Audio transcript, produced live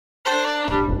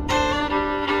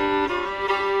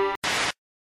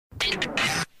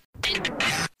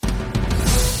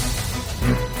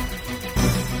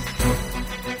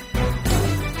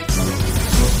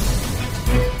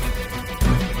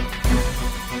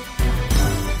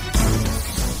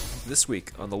This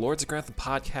week on the Lords of Grantham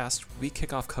podcast, we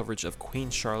kick off coverage of Queen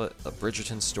Charlotte, A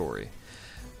Bridgerton Story.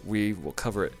 We will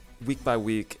cover it week by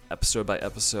week, episode by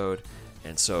episode,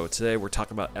 and so today we're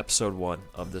talking about episode 1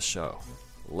 of the show.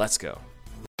 Let's go.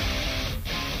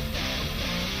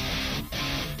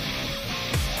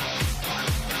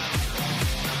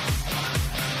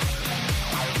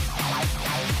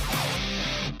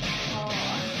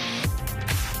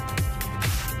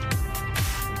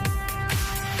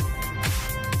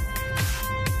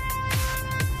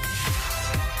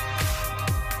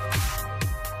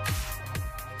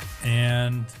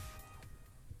 And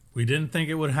we didn't think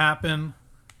it would happen,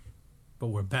 but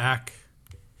we're back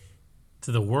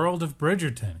to the world of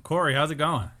Bridgerton. Corey, how's it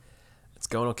going? It's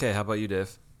going okay. How about you,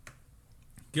 Dave?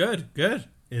 Good. It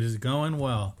is going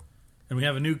well. And we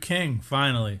have a new king,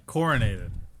 finally, coronated.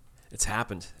 It's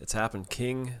happened.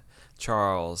 King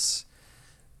Charles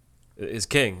is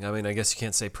king. I mean, I guess you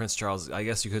can't say Prince Charles. I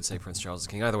guess you could say Prince Charles is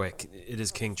king. Either way, it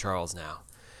is King Charles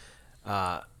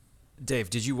now. Dave,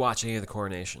 did you watch any of the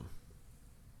coronation?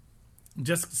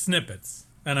 Just snippets.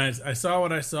 And I saw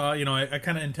what I saw. You know, I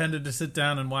kind of intended to sit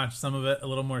down and watch some of it a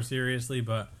little more seriously,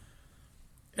 but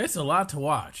it's a lot to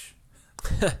watch.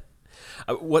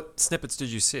 What snippets did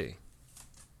you see?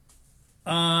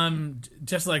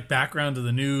 Just like background to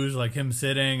the news, like him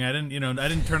sitting. I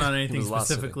didn't turn on anything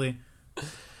specifically.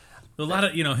 A lot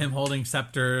of, him holding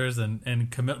scepters and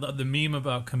Camilla, the meme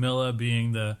about Camilla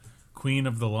being the queen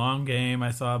of the long game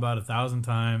I saw about 1,000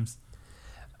 times.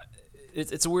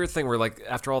 It's a weird thing where, like,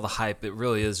 after all the hype, it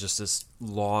really is just this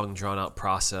long, drawn-out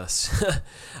process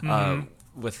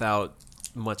without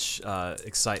much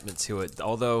excitement to it.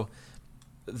 Although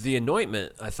the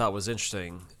anointment, I thought, was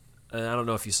interesting. And I don't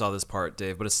know if you saw this part,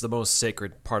 Dave, but it's the most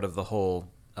sacred part of the whole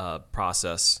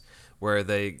process, where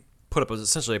they put up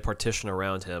essentially a partition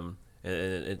around him, and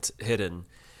it's hidden.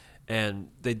 And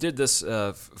they did this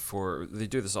for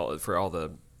all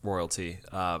the royalty,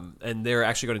 and they're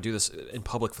actually going to do this in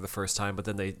public for the first time. But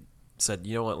then they said,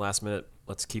 you know what, last minute,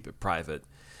 let's keep it private.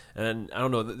 And I don't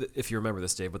know if you remember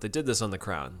this, Dave, but they did this on the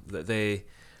crown. They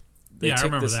I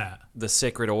remember that, the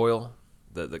sacred oil,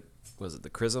 was it the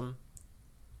chrism,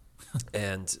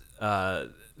 and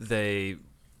they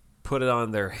put it on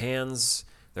their hands,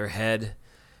 their head,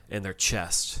 and their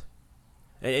chest.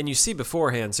 And you see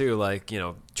beforehand, too, like,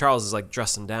 Charles is, like,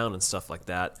 dressing down and stuff like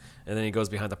that. And then he goes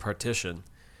behind the partition.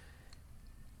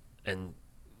 And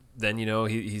then,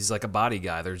 he's like a body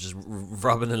guy. They're just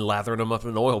rubbing and lathering him up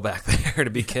in oil back there to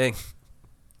be king.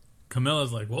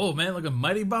 Camilla's like, whoa, man, looking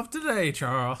mighty buff today,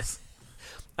 Charles.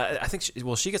 I think,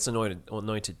 she gets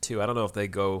anointed, too. I don't know if they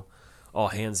go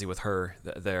all handsy with her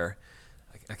there.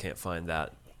 I can't find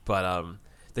that. But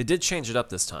they did change it up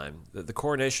this time. The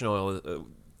coronation oil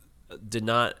did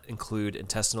not include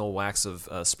intestinal wax of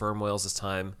sperm whales this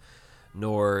time,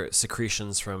 nor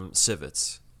secretions from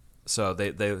civets. So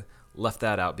they left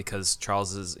that out because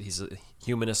Charles he's a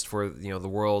humanist for the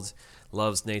world,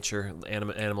 loves nature,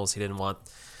 animals. He didn't want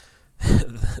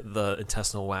the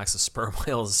intestinal wax of sperm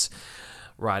whales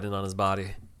riding on his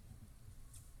body.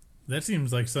 That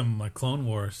seems like some Clone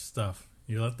Wars stuff.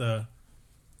 You let the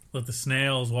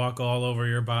snails walk all over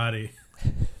your body.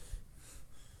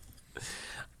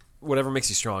 Whatever makes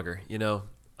you stronger, he's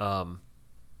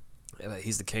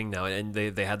the king now, and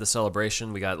they had the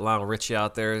celebration. We got Lionel Richie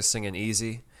out there singing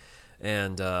Easy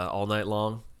and All Night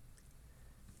Long,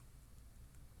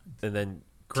 and then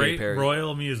great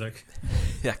royal music.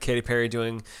 Yeah, Katy Perry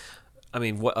doing,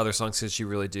 what other songs could she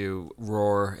really do?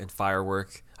 Roar and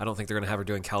Firework. I don't think they're going to have her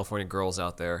doing California Girls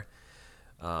out there.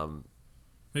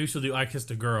 Maybe she'll do I Kissed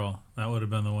a Girl. That would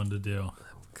have been the one to do.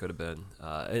 Could have been.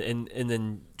 And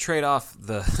then trade off,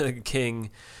 the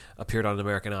king appeared on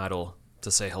American Idol to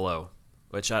say hello,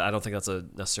 which I don't think that's a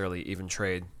necessarily even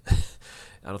trade.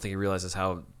 I don't think he realizes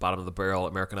how bottom of the barrel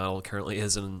American Idol currently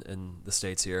is in the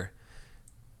States here.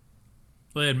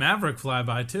 Well, they had Maverick fly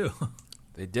by, too.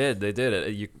 They did.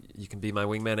 You can be my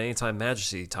wingman anytime,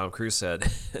 Majesty, Tom Cruise said.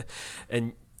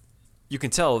 And you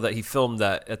can tell that he filmed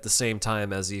that at the same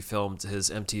time as he filmed his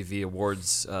MTV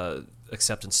Awards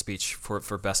acceptance speech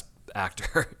for Best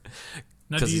Actor.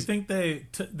 Now, do you think they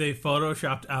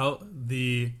photoshopped out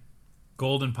the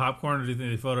golden popcorn, or do you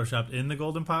think they photoshopped in the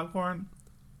golden popcorn?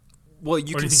 Well,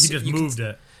 do you think he just moved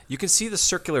it? You can see the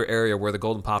circular area where the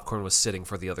golden popcorn was sitting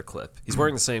for the other clip. He's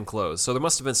wearing the same clothes, so there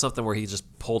must have been something where he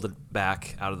just pulled it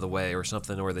back out of the way or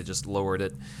something, or they just lowered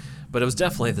it. But it was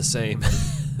definitely the same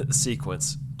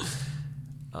sequence.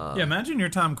 Imagine you're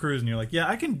Tom Cruise and you're like,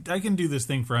 I can do this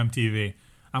thing for MTV.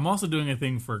 I'm also doing a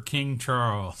thing for King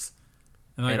Charles.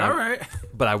 And all right.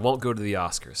 But I won't go to the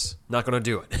Oscars. Not going to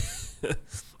do it.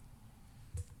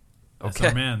 That's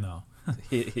our man, though.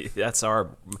 That's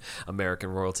our American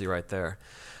royalty right there.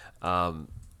 And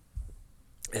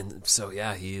so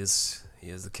yeah, he is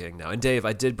the king now. And Dave,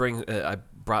 I did bring I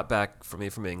brought back from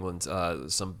England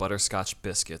some butterscotch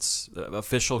biscuits,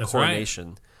 official That's coronation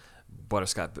right.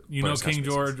 butterscotch. You know, King biscuits.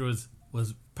 George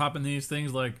was popping these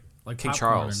things like King popcorn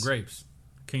Charles and grapes.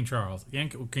 King Charles,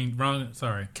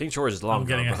 Sorry, King George is long. I'm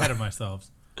getting gone, ahead of myself.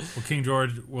 Well, King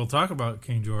George. We'll talk about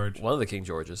King George. One of the King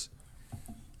Georges.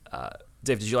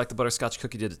 Dave, did you like the butterscotch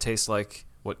cookie? Did it taste like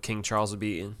what King Charles would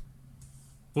be eating?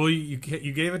 Well, you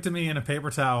gave it to me in a paper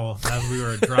towel as we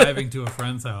were driving to a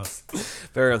friend's house.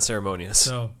 Very unceremonious.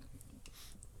 So,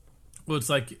 well, it's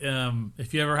like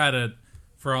if you ever had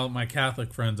for all my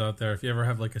Catholic friends out there, if you ever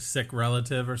have like a sick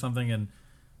relative or something, and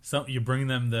you bring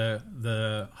them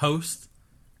the host,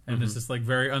 and it's just like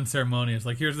very unceremonious.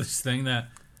 Like, here's this thing that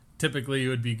typically you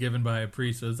would be given by a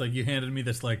priest. So it's like you handed me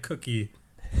this like cookie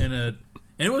and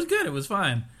it was good. It was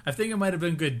fine. I think it might have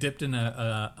been good dipped in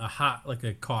a hot, like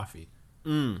a coffee.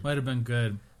 Might have been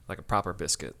good. Like a proper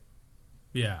biscuit.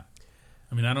 Yeah.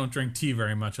 I mean, I don't drink tea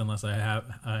very much unless I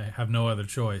have no other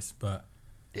choice, but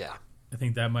yeah, I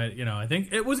think that might, I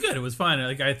think it was good. It was fine.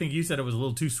 Like, I think you said it was a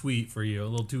little too sweet for you, a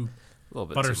little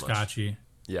bit butterscotchy.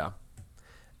 Yeah.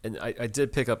 And I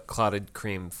did pick up clotted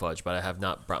cream fudge, but I have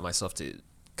not brought myself to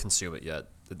consume it yet.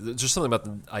 There's just something about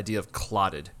the idea of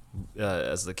clotted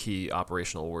as the key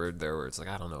operational word there, where it's like,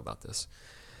 I don't know about this.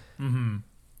 Mm-hmm.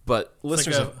 But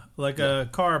listeners, a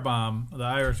car bomb, the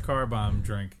Irish car bomb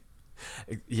drink.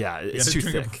 Yeah, it's too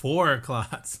drink thick. It before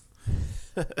clots.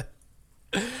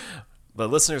 But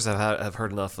listeners have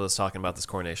heard enough of us talking about this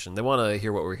coronation. They want to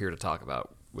hear what we're here to talk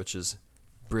about, which is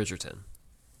Bridgerton.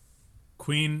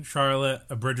 Queen Charlotte,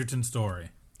 a Bridgerton story.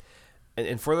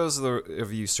 And for those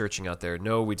of you searching out there,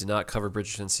 no, we did not cover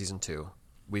Bridgerton Season 2.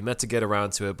 We meant to get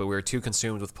around to it, but we were too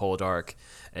consumed with Poldark.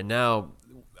 And now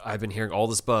I've been hearing all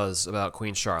this buzz about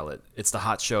Queen Charlotte. It's the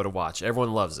hot show to watch.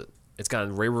 Everyone loves it. It's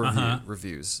gotten rave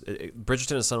reviews.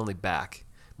 Bridgerton is suddenly back,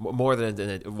 more than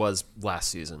it was last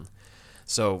season.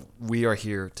 So we are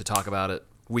here to talk about it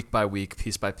week by week,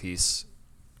 piece by piece,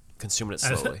 consuming it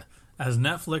slowly. As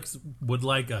Netflix would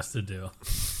like us to do.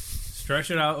 Stretch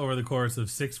it out over the course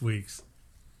of 6 weeks.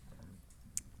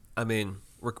 I mean,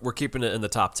 we're keeping it in the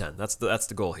top 10. That's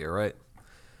the goal here, right?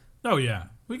 Oh yeah,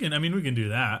 we can do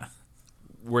that.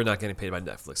 We're not getting paid by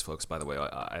Netflix, folks. By the way,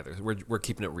 either we're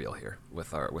keeping it real here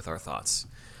with our thoughts.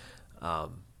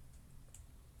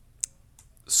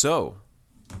 So,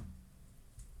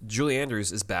 Julie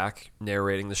Andrews is back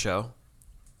narrating the show.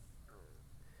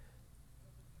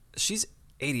 She's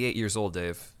 88 years old,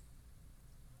 Dave.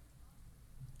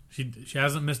 She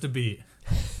hasn't missed a beat.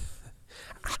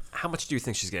 How much do you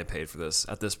think she's getting paid for this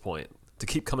at this point to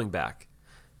keep coming back?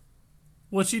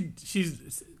 Well,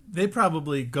 they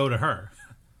probably go to her.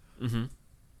 Mm-hmm.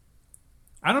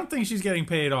 I don't think she's getting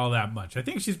paid all that much. I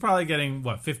think she's probably getting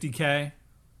 $50K,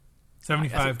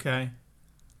 $75K.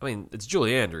 I mean, it's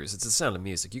Julie Andrews. It's the Sound of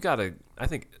Music. You gotta, I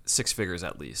think, 6 figures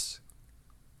at least.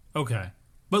 Okay,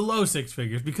 but low 6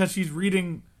 figures because she's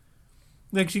reading.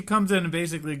 Like, she comes in and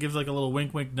basically gives like a little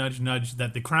wink, wink, nudge, nudge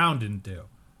that The Crown didn't do.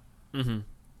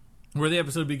 Mm-hmm. Where the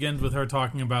episode begins with her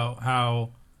talking about how,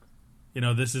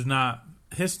 this is not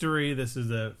history. This is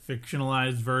a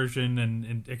fictionalized version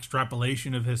and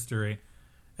extrapolation of history.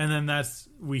 And then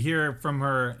we hear from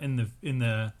her in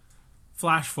the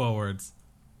flash forwards.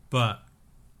 But,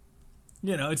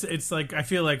 it's like, I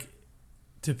feel like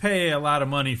to pay a lot of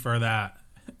money for that.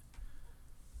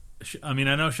 I mean,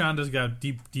 I know Shonda's got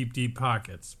deep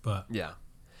pockets, but yeah,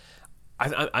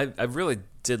 I really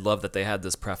did love that they had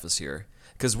this preface here,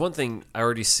 because one thing I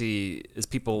already see is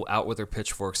people out with their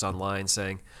pitchforks online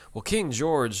saying, "Well, King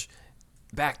George,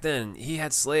 back then he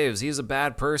had slaves, he was a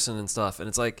bad person and stuff," and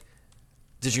it's like,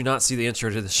 did you not see the intro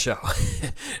to the show?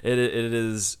 It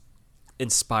is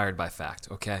inspired by fact.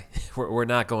 Okay, we're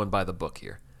not going by the book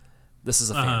here. This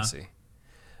is a fantasy.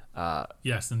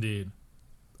 Yes, indeed.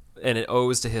 And it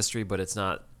owes to history, but it's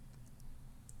not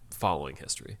following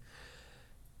history.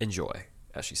 Enjoy,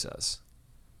 as she says.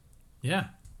 Yeah,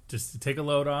 just to take a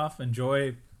load off,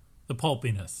 enjoy the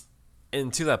pulpiness.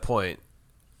 And to that point,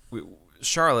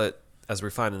 Charlotte, as we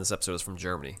find in this episode, is from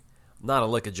Germany. Not a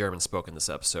lick of German spoken this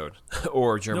episode,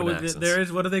 or German accents. There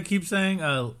is, what do they keep saying?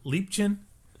 Liebchen?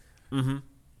 Mm-hmm.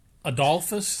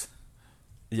 Adolphus?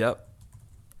 Yep.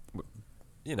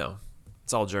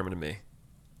 It's all German to me.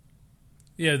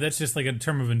 Yeah, that's just like a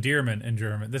term of endearment in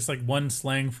German. That's like one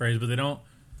slang phrase, but they don't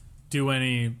do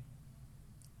any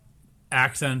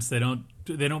accents. They don't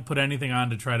put anything on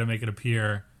to try to make it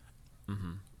appear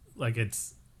like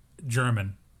it's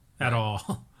German at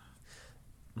all.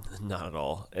 Not at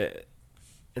all.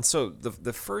 And so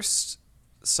the first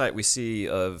sight we see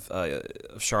of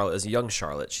Charlotte is young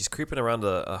Charlotte. She's creeping around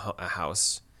a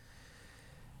house.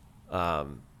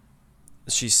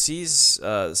 She sees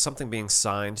something being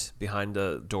signed behind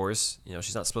the doors.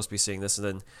 She's not supposed to be seeing this, and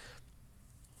then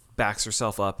backs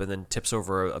herself up and then tips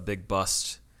over a big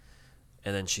bust,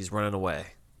 and then she's running away.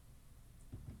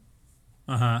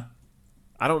 Uh-huh.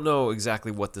 I don't know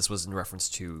exactly what this was in reference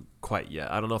to quite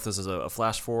yet. I don't know if this is a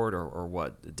flash forward or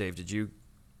what. Dave, did you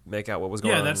make out what was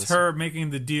going on? Yeah, that's her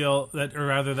making the deal, or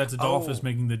rather that's Adolphus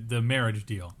making the marriage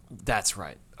deal. That's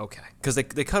right. Okay. Because they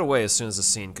cut away as soon as the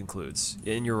scene concludes.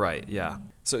 And you're right, yeah.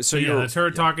 So yeah, that's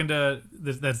her talking to,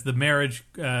 that's the marriage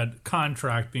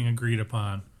contract being agreed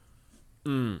upon.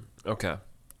 Okay.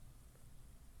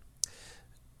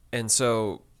 And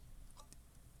so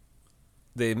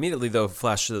they immediately, though,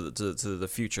 flash to the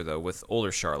future, though, with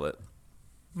older Charlotte.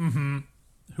 Mm-hmm.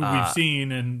 Who we've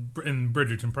seen in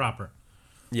Bridgerton proper.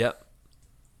 Yep.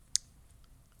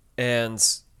 And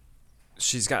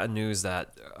she's gotten news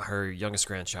that her youngest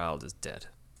grandchild is dead.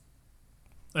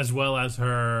 As well as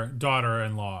her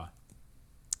daughter-in-law.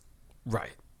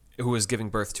 Right. Who was giving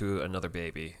birth to another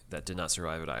baby that did not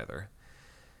survive it either.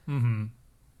 Mm-hmm.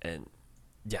 And,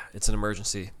 yeah, it's an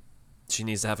emergency. She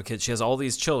needs to have a kid. She has all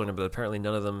these children, but apparently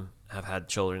none of them have had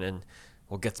children. And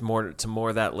we'll get to more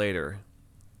of that later.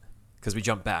 Because we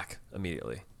jump back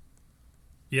immediately.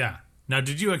 Yeah. Now,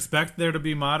 did you expect there to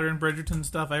be modern Bridgerton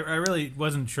stuff? I really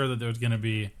wasn't sure that there was going to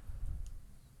be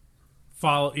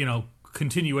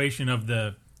continuation of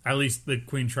at least the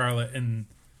Queen Charlotte and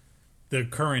the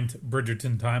current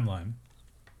Bridgerton timeline.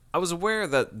 I was aware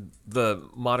that the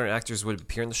modern actors would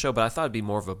appear in the show, but I thought it'd be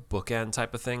more of a bookend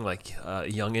type of thing, like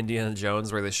young Indiana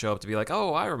Jones, where they show up to be like,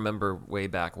 "Oh, I remember way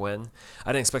back when."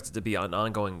 I didn't expect it to be an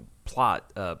ongoing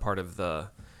plot part of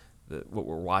the what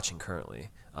we're watching currently.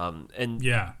 And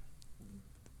yeah.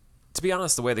 To be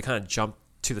honest, the way they kind of jumped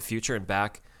to the future and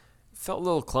back felt a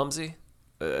little clumsy.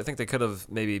 I think they could have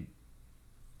maybe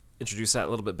introduced that a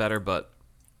little bit better, but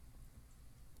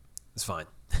it's fine.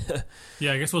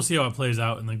 Yeah, I guess we'll see how it plays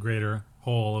out in the greater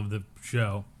whole of the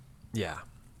show. Yeah.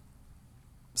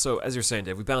 So, as you're saying,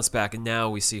 Dave, we bounce back, and now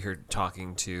we see her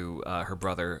talking to her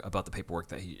brother about the paperwork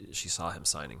that she saw him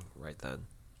signing right then.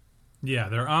 Yeah,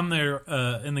 they're on their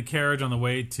in the carriage on the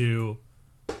way to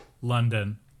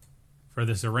London for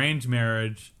this arranged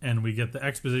marriage, and we get the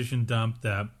exposition dump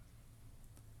that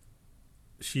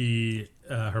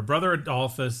her brother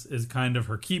Adolphus is kind of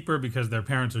her keeper because their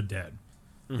parents are dead.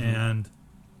 Mm-hmm. And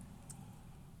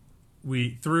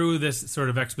through this sort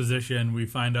of exposition, we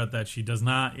find out that she does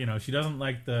not, she doesn't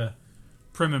like the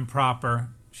prim and proper.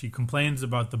 She complains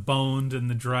about the bones in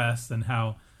the dress and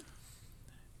how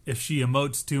if she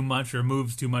emotes too much or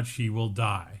moves too much, she will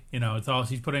die. It's all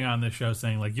she's putting on this show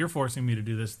saying, like, you're forcing me to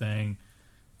do this thing.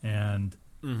 And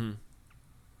mm-hmm.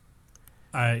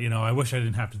 I wish I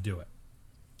didn't have to do it.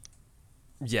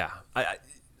 Yeah.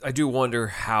 I do wonder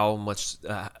how much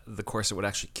the corset would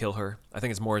actually kill her. I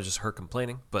think it's more just her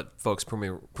complaining. But folks,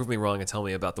 prove me wrong and tell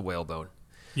me about the whalebone.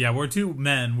 Yeah, we're two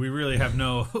men. We really have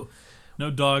no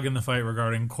dog in the fight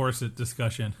regarding corset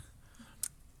discussion.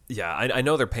 Yeah, I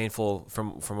know they're painful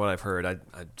from what I've heard. I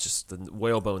just the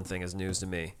whalebone thing is news to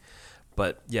me.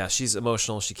 But yeah, she's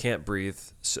emotional. She can't breathe,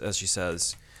 as she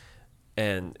says,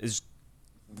 and is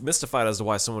mystified as to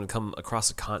why someone would come across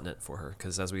the continent for her.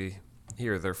 Because as we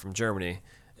hear, they're from Germany,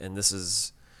 and this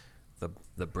is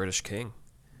the British king.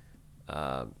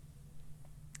 And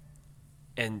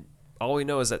all we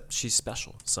know is that she's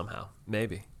special somehow.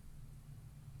 Maybe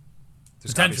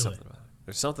there's gotta be something about her.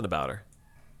 There's something about her.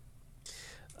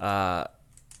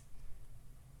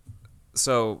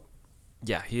 So,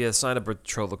 yeah, he has signed a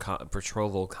betrothal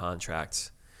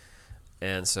contract,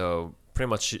 and so pretty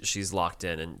much she's locked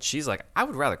in, and she's like, I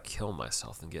would rather kill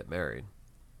myself than get married.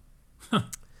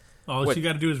 All she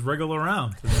got to do is wriggle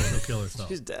around, and then she'll kill herself.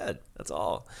 She's dead. That's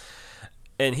all.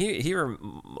 And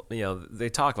they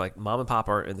talk like mom and pop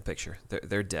aren't in the picture.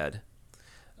 They're dead.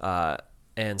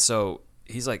 And so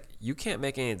he's like, you can't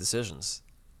make any decisions.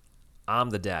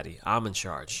 I'm the daddy. I'm in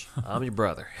charge. I'm your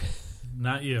brother.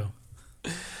 Not you.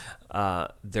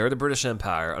 They're the British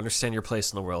Empire. Understand your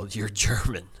place in the world. You're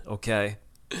German, okay?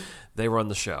 They run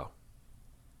the show.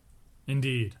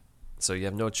 Indeed. So you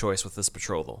have no choice with this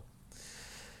betrothal.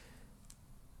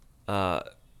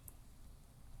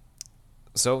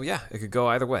 So yeah, it could go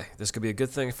either way. This could be a good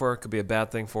thing for her. It could be a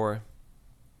bad thing for her.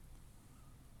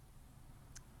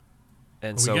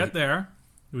 And we get there.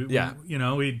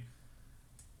 We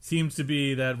seems to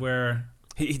be that where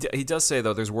he does say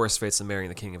though there's worse fates than marrying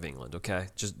the King of England. Okay,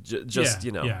 just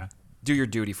do your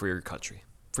duty for your country,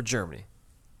 for Germany.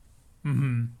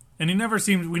 And we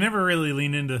never really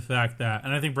lean into the fact that,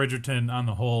 and I think Bridgerton on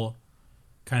the whole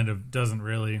kind of doesn't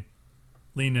really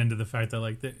lean into the fact that,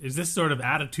 like, is this sort of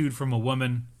attitude from a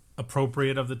woman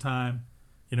appropriate of the time?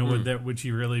 You know, would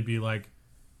she really be like,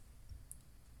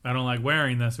 I don't like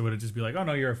wearing this, or would it just be like, oh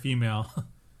no, you're a female,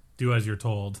 do as you're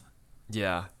told?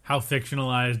 Yeah. How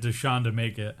fictionalized does Shonda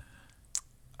make it?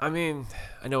 I mean,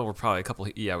 I know we're probably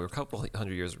we're a couple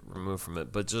hundred years removed from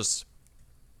it, but just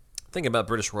thinking about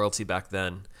British royalty back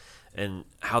then and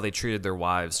how they treated their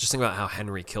wives. Just think about how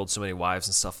Henry killed so many wives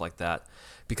and stuff like that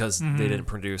because they didn't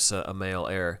produce a male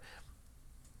heir.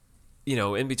 You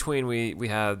know, in between we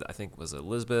had, I think, was it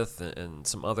Elizabeth and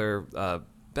some other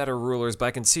better rulers, but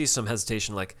I can see some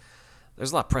hesitation. Like,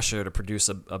 there's a lot of pressure to produce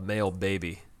a male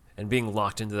baby and being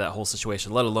locked into that whole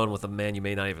situation, let alone with a man you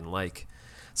may not even like.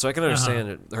 So I can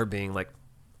understand her being like,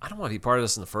 I don't want to be part of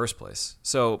this in the first place.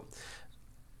 So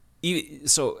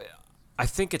I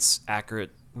think it's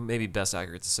accurate, maybe best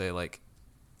accurate to say, like,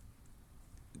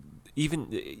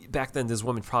 even back then, this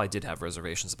woman probably did have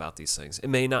reservations about these things. It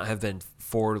may not have been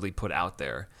forwardly put out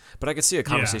there, but I could see a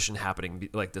conversation happening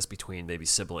like this between maybe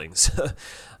siblings.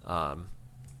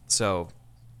 So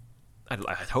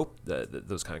I'd hope that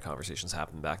those kind of conversations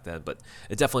happened back then, but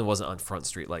it definitely wasn't on Front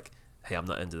Street like, hey, I'm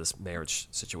not into this marriage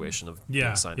situation of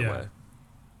being signed away.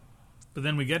 But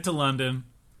then we get to London.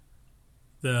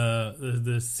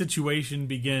 The situation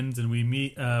begins, and we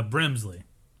meet Brimsley,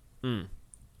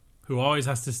 who always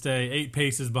has to stay 8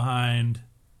 paces behind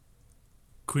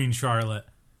Queen Charlotte,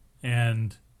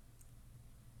 and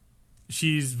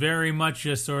she's very much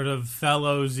a sort of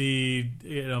Fellowsy,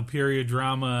 period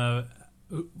drama,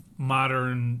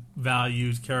 modern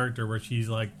values character, where she's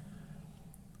like,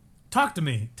 talk to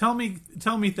me, tell me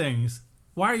things.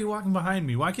 Why are you walking behind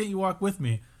me? Why can't you walk with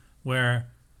me? Where,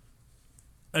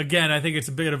 again, I think it's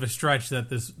a bit of a stretch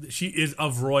that she is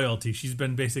of royalty. She's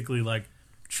been basically like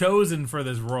chosen for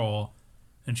this role,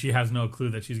 and she has no clue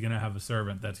that she's going to have a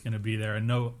servant that's going to be there, and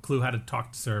no clue how to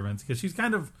talk to servants, because she's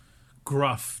kind of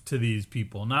gruff to these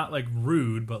people. Not like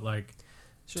rude, but like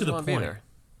to the point.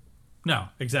 No,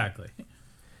 exactly.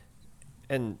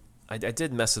 And I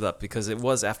did mess it up because it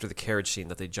was after the carriage scene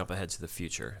that they jump ahead to the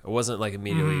future. It wasn't like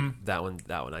immediately that one.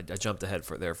 I jumped ahead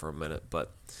for a minute,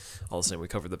 but all the same, we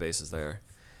covered the bases there.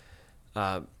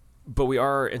 But we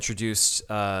are introduced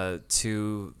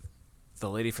to the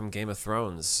lady from Game of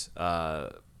Thrones.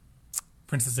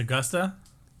 Princess Augusta?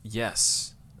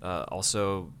 Yes.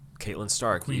 Also, Catelyn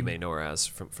Stark, Queen. You may know her as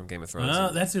from Game of Thrones.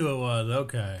 Oh, that's who it was.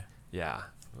 Okay. Yeah,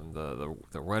 from the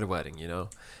Red Wedding,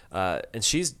 and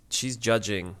she's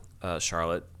judging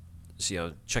Charlotte,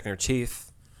 checking her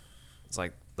teeth. It's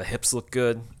like the hips look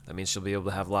good. That means she'll be able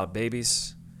to have a lot of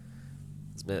babies,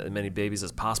 as many babies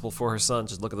as possible for her son.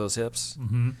 Just look at those hips.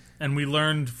 Mm-hmm. And we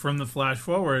learned from the flash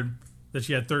forward that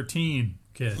she had 13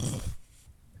 kids.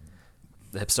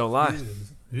 The hips don't lie,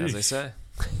 as they say.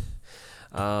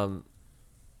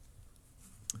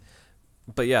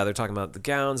 But yeah, they're talking about the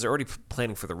gowns. They're already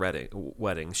planning for the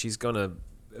wedding. She's going to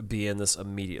be in this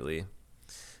immediately.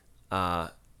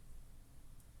 But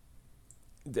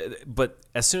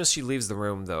as soon as she leaves the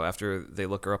room, though, after they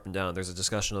look her up and down, there's a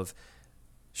discussion of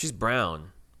she's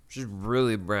brown. She's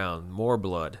really brown. More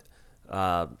blood.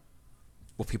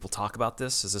 Will people talk about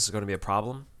this? Is this going to be a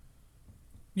problem?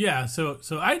 Yeah, so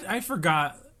I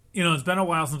forgot, it's been a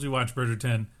while since we watched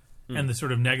Bridgerton, and the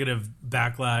sort of negative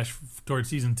backlash towards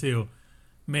season 2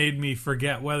 made me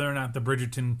forget whether or not the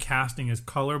Bridgerton casting is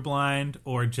colorblind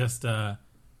or just a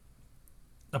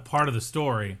part of the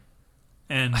story.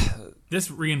 And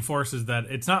this reinforces that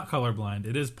it's not colorblind.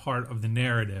 It is part of the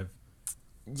narrative.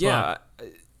 Yeah.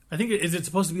 But I think, is it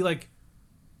supposed to be like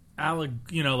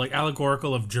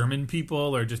allegorical of German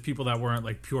people or just people that weren't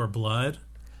like pure blood?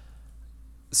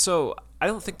 So I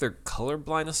don't think they're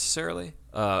colorblind necessarily.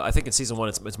 I think in season 1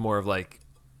 it's more of like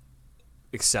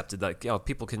accepted, like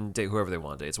people can date whoever they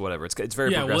want to date. It's whatever. It's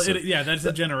very progressive. Well, that's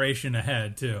a generation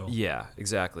ahead too. Yeah,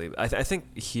 exactly. I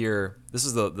think here this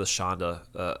is the Shonda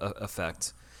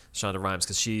effect. Shonda Rhimes,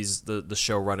 because she's the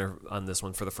showrunner on this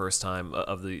one for the first time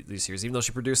of the series. Even though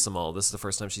she produced them all, this is the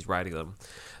first time she's writing them.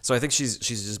 So I think she's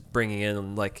just bringing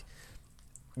in, like,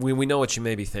 we know what you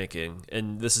may be thinking,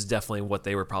 and this is definitely what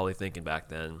they were probably thinking back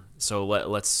then. So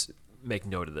let's make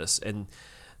note of this. And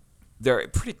they're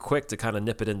pretty quick to kind of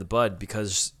nip it in the bud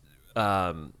because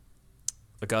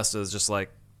Augusta is just like,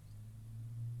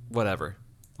 whatever.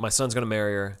 My son's going to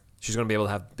marry her. She's going to be able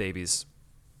to have babies.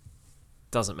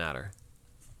 Doesn't matter.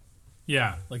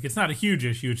 Yeah, like it's not a huge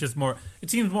issue. It's just more. It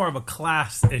seems more of a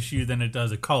class issue than it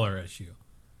does a color issue.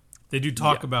 They do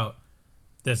talk about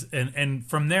this, and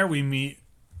from there we meet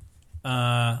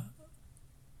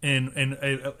in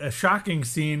a shocking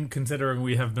scene, considering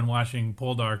we have been watching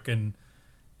Poldark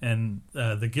and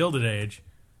the Gilded Age,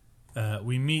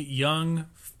 we meet young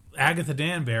Agatha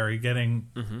Danbury getting,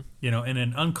 in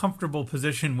an uncomfortable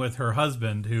position with her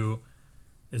husband, who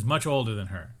is much older than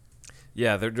her.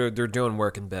 Yeah, they're doing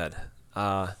work in bed.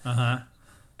 And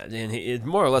it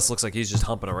more or less looks like he's just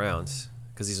humping around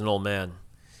because he's an old man.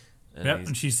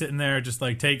 And she's sitting there just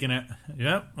like taking it.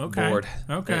 Yep, okay. Bored.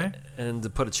 Okay. And to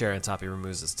put a chair on top, he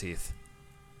removes his teeth.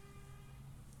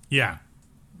 Yeah.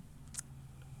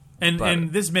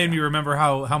 And this made me remember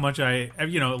how much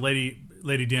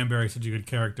Lady Danbury is such a good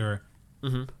character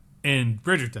in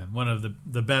Bridgerton, one of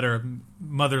the better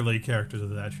motherly characters of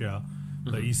that show.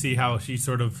 But you see how she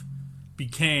sort of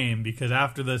became, because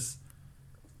after this,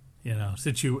 the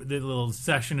little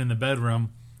session in the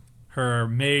bedroom, her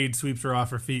maid sweeps her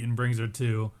off her feet and brings her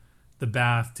to the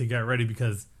bath to get ready,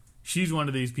 because she's one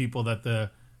of these people that the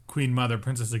Queen Mother,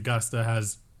 Princess Augusta,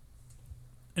 has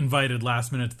invited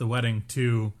last minute to the wedding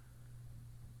to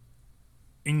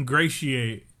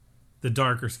ingratiate the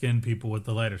darker skinned people with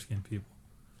the lighter skinned people.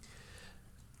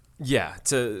 Yeah,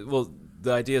 the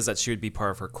idea is that she would be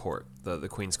part of her court, the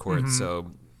Queen's court,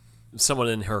 so someone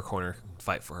in her corner can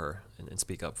fight for her and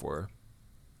speak up for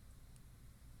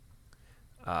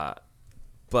her.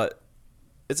 But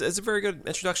it's a very good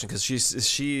introduction, because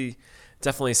she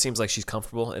definitely seems like she's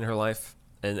comfortable in her life,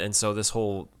 and so this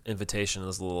whole invitation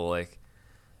is a little like,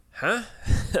 huh?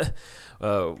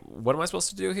 What am I supposed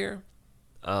to do here?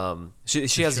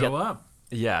 She has show up.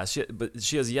 Yeah, but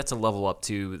she has yet to level up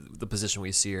to the position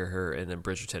we see her in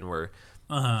Bridgerton, where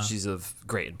she's of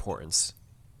great importance.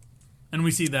 And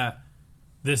we see that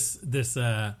this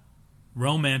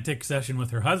romantic session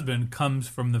with her husband comes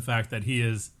from the fact that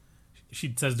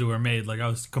she says to her maid, like, I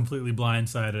was completely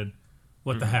blindsided.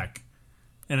 What the heck?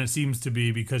 And it seems to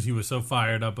be because he was so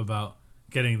fired up about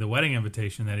getting the wedding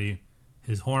invitation that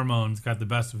his hormones got the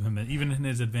best of him, and even in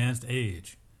his advanced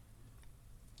age.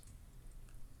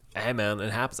 Hey, man,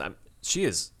 it happens. She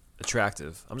is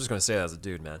attractive. I'm just going to say that as a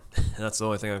dude, man. That's the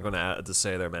only thing I'm going to add to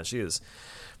say there, man. She is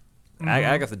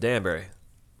Agatha Danbury.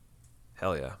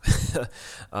 Hell yeah.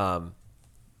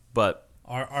 But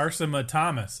Arsema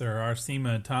Thomas, or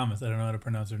Arsema Thomas. I don't know how to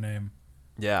pronounce her name.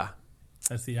 Yeah.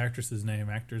 That's the actor's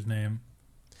name.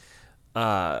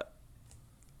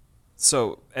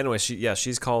 So anyway,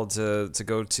 she's called to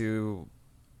go to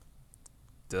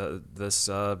this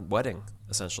wedding,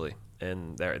 essentially.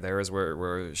 And there is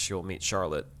where she'll meet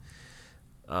Charlotte.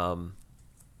 But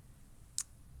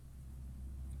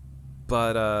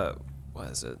what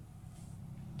is it?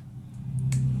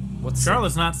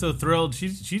 Charlotte's not so thrilled.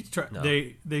 No.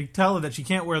 They tell her that she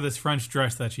can't wear this French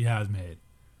dress that she has made.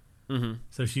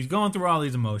 So she's going through all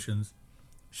these emotions.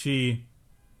 She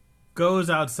goes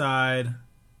outside,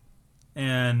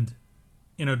 and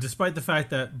despite the fact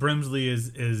that Brimsley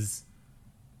is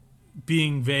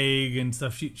being vague and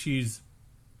stuff, she's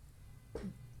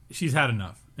had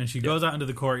enough, and she goes out into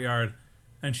the courtyard,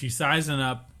 and she's sizing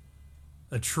up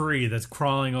a tree that's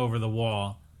crawling over the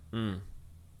wall,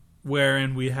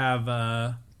 wherein we have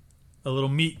a little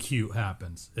meet cute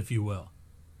happens, if you will.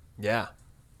 Yeah,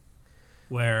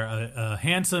 where a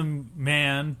handsome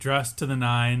man dressed to the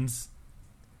nines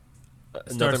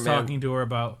starts talking to her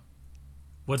about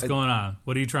what's going on.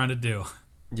 What are you trying to do?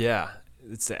 Yeah.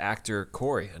 It's the actor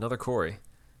Corey, another Corey,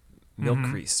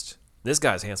 Milcreast. This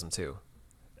guy's handsome too.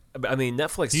 I mean,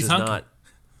 Netflix does not.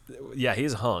 Yeah,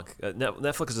 he's a hunk.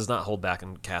 Netflix does not hold back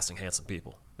in casting handsome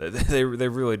people. They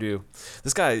really do.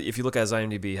 This guy, if you look at his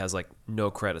IMDb, has like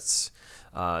no credits,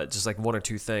 just like one or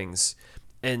two things,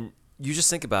 and you just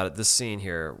think about it. This scene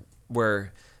here,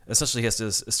 where essentially he has to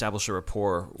establish a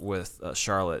rapport with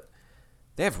Charlotte.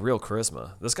 They have real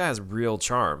charisma. This guy has real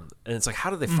charm, and it's like, how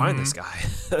did they find this guy?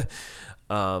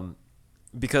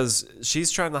 Because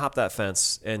she's trying to hop that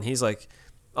fence, and he's like,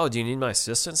 oh, do you need my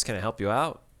assistance? Can I help you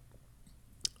out?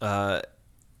 And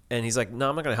he's like, no,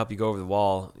 I'm not going to help you go over the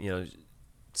wall,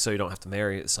 so you don't have to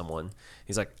marry someone.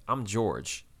 He's like, I'm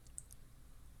George.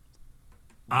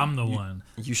 I'm the one.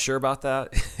 You sure about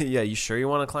that? Yeah, you sure you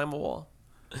want to climb a wall?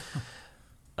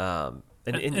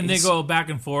 And they go back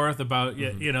and forth about,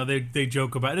 they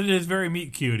joke about it. It is very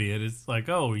meet cutie. It is like,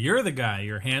 oh, you're the guy.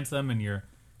 You're handsome and you're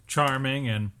charming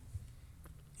and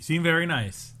you seem very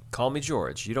nice. Call me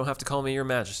George. You don't have to call me Your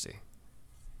Majesty.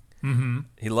 Mm-hmm.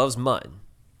 He loves mutton.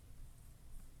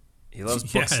 He loves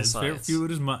books and science. His favorite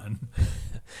food is mutton.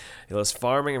 He loves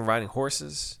farming and riding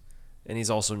horses, and he's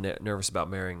also nervous about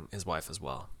marrying his wife as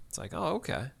well. It's like, oh,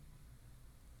 okay.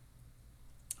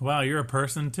 Wow, you're a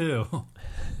person too.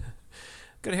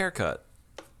 Good haircut.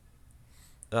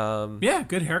 Yeah,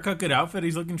 good haircut, good outfit.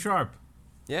 He's looking sharp.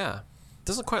 Yeah.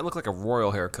 Doesn't quite look like a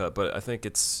royal haircut, but I think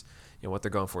it's, what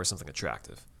they're going for is something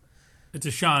attractive. It's a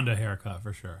Shonda haircut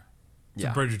for sure. It's a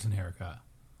Bridgerton haircut.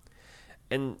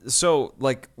 And so,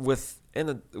 like,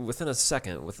 within a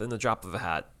second, within the drop of a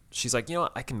hat, she's like, you know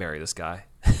what? I can marry this guy.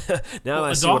 Now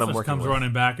I see what I'm working with. Comes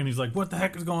running back, and he's like, what the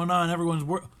heck is going on? Everyone's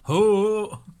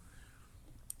oh.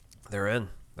 They're in.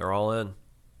 They're all in.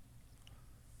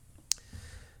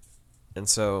 And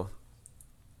so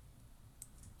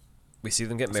we see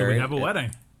them get married. So we have a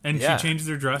wedding. And she changes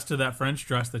her dress to that French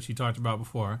dress that she talked about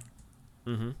before.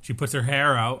 Mm-hmm. She puts her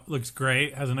hair out. Looks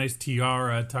great. Has a nice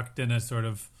tiara tucked in a sort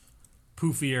of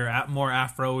poofier, more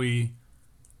afro-y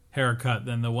haircut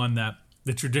than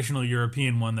the traditional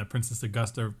European one that Princess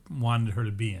Augusta wanted her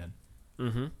to be in.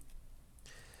 Mm-hmm.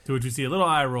 To which we see a little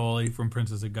eye roll from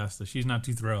Princess Augusta. She's not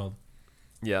too thrilled.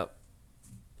 Yep.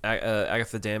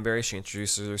 Agatha Danbury, she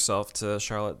introduces herself to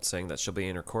Charlotte, saying that she'll be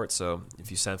in her court. So if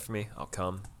you send for me, I'll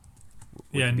come.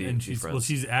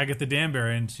 She's Agatha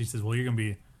Danbury, and she says, "Well, you're gonna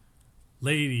be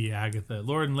Lady Agatha,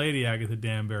 Lord and Lady Agatha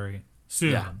Danbury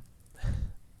soon." Yeah.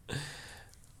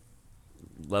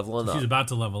 Leveling up. She's about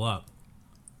to level up,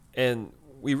 and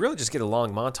we really just get a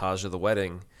long montage of the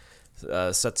wedding,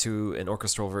 set to an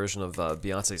orchestral version of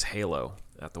Beyonce's "Halo"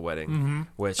 at the wedding. Mm-hmm.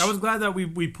 Which I was glad that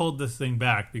we pulled this thing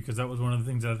back, because that was one of the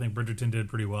things that I think Bridgerton did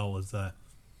pretty well, was that.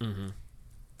 Mm-hmm.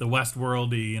 The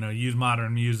Westworldy, use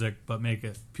modern music but make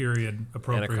it period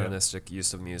appropriate. Anachronistic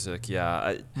use of music,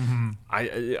 yeah.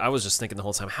 I was just thinking the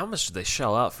whole time, how much did they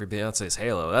shell out for Beyonce's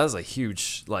 "Halo"? That was a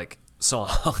huge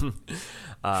song.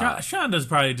 Shonda's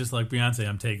probably just like, Beyonce,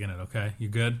 I'm taking it. Okay, you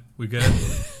good? We good?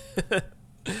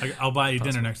 I'll buy you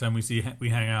dinner next time we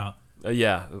hang out.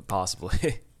 Yeah,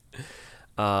 possibly.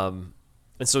 And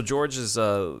so George is,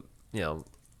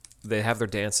 they have their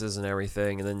dances and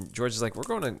everything, and then George is like,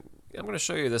 I'm going to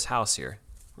show you this house here.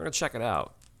 We're going to check it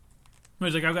out.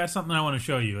 He's like, I've got something I want to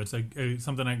show you. It's like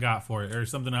something I got for it, or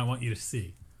something I want you to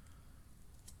see.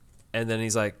 And then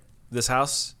he's like, this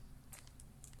house,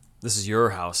 this is your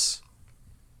house.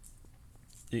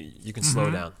 You can slow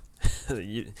down.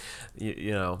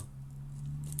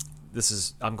 This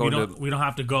is, I'm going to... We don't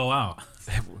have to go out.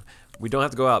 We don't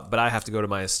have to go out, but I have to go to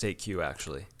my estate queue,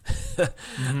 actually.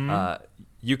 Mm-hmm.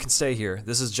 You can stay here.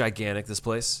 This is gigantic, this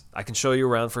place. I can show you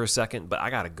around for a second, but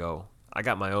I got to go. I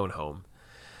got my own home.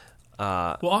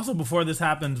 Well, also, before this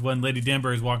happens, when Lady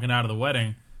Danbury's walking out of the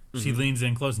wedding, she leans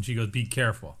in close and she goes, "Be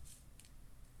careful."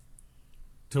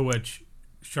 To which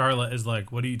Charlotte is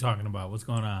like, "What are you talking about? What's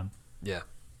going on?" Yeah.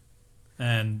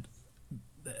 And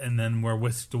then we're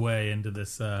whisked away into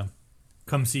this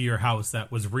come see your house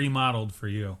that was remodeled for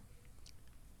you.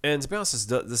 And to be honest,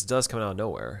 this does come out of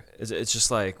nowhere. It's just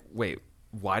like, wait,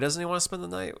 why doesn't he want to spend the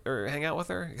night or hang out with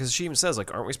her? Because she even says,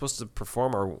 aren't we supposed to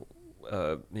perform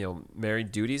our,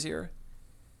 married duties here?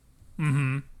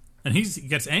 Mm-hmm. And he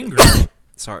gets angry.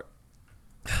 Sorry.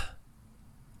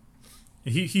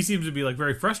 He seems to be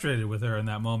very frustrated with her in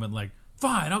that moment. Like,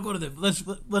 fine, I'll go to let's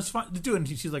do it. And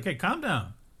she's like, hey, calm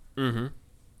down. Mm-hmm.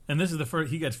 And this is the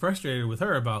first he gets frustrated with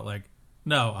her about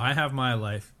no, I have my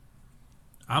life.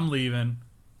 I'm leaving.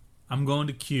 I'm going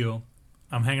to Q.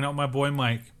 I'm hanging out with my boy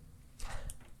Mike.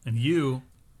 And you're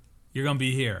going to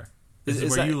be here. This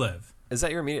is where you live. Is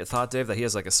that your immediate thought, Dave, that he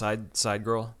has a side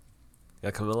girl?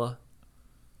 Yeah, Camilla?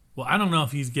 Well, I don't know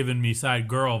if he's giving me side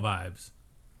girl vibes.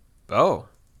 Oh.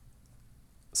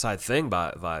 Side thing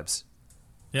vibes.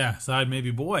 Yeah, side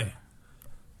maybe boy.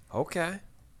 Okay.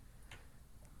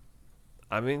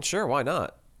 I mean, sure, why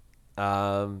not?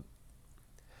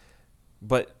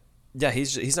 But yeah,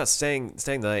 he's not staying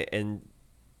the night, and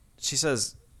she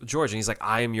says, George, and he's like,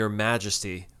 "I am your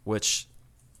majesty," which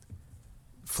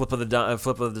flip of the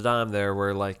dime there,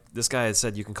 where this guy had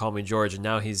said you can call me George, and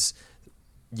now he's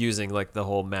using the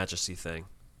whole majesty thing.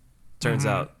 Turns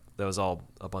out that was all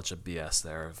a bunch of BS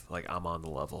there of I'm on the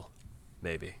level,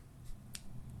 maybe.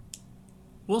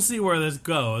 We'll see where this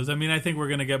goes. I mean, I think we're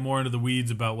gonna get more into the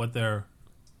weeds about what their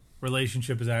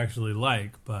relationship is actually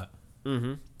like, but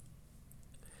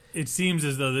it seems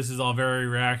as though this is all very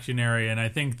reactionary, and I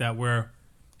think that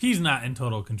he's not in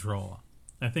total control.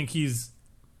 I think he's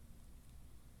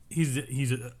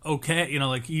okay,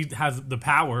 he has the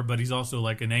power, but he's also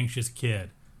an anxious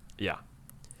kid. Yeah.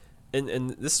 And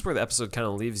this is where the episode kind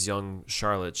of leaves young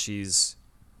Charlotte. She's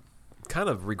kind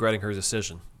of regretting her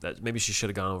decision that maybe she should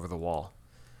have gone over the wall.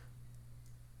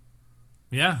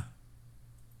 Yeah.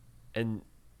 And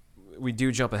we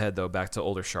do jump ahead, though, back to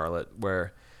older Charlotte,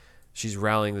 where she's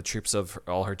rallying the troops of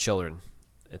all her children.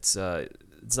 It's not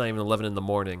even 11 in the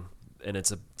morning, and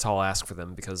it's a tall ask for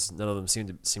them because none of them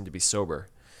seem to be sober.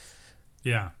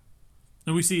 Yeah.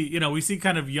 And we see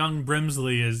kind of young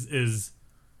Brimsley is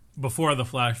before the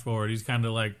flash forward, he's kind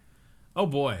of like, oh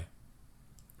boy,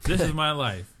 this is my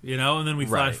life, you know? And then we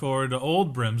flash forward to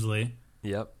old Brimsley.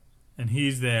 Yep. And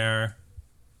he's there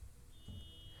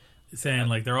saying,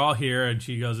 like, they're all here. And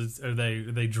she goes, are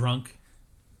they drunk?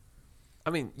 I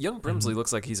mean, young Brimsley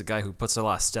looks like he's a guy who puts a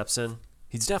lot of steps in.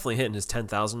 He's definitely hitting his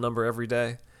 10,000 number every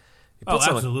day.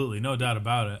 Absolutely. No doubt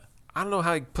about it. I don't know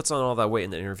how he puts on all that weight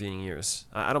in the intervening years.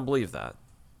 I don't believe that.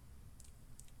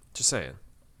 Just saying.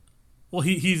 Well,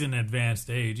 he's in advanced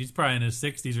age. He's probably in his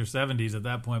 60s or 70s at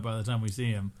that point by the time we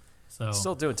see him. So he's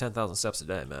still doing 10,000 steps a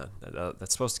day, man.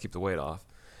 That's supposed to keep the weight off.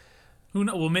 Who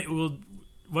knows? Well,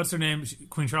 what's her name?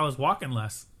 Queen Charlotte's walking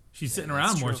less. She's sitting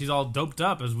around more. True. She's all doped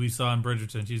up, as we saw in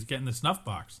Bridgerton. She's getting the snuff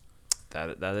box.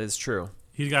 That is true.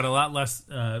 He's got a lot less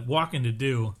walking to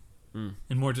do and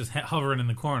more just hovering in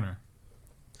the corner.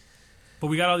 But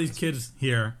we got all these kids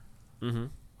here. Mm-hmm.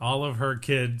 All of her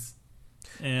kids.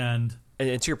 And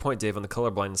to your point, Dave, on the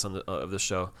colorblindness of this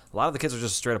show, a lot of the kids are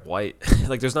just straight up white.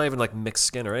 Like, there's not even, like, mixed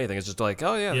skin or anything. It's just like,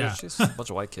 oh, yeah. There's just a bunch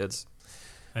of white kids.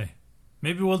 Hey,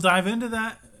 maybe we'll dive into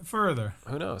that further.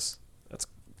 Who knows? That's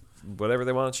whatever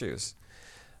they want to choose.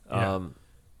 Yeah.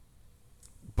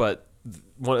 But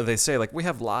they say, like, we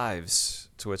have lives,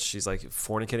 to which she's, like,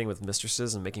 fornicating with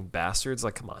mistresses and making bastards.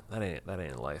 Like, come on, that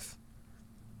ain't life.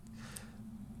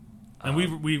 And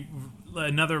we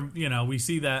another, we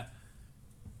see that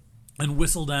and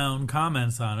whistle down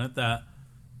comments on it that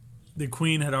the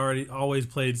Queen had always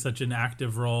played such an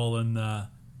active role in the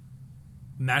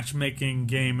matchmaking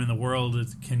game in the world.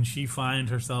 Can she find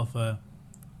herself an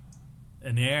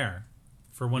heir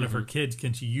for one of her kids?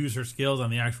 Can she use her skills on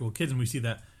the actual kids? And we see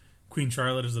that Queen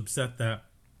Charlotte is upset that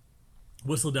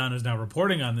Whistledown is now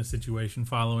reporting on this situation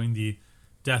following the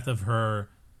death of her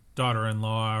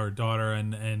daughter-in-law or daughter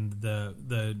and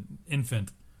the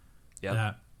infant. Yep.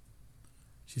 That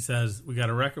she says, we got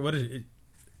a record. What is it?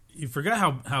 You forget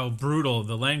how brutal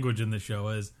the language in the show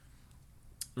is.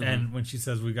 Mm-hmm. And when she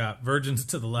says, we got virgins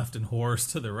to the left and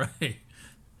whores to the right.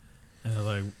 And they're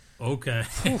like, okay.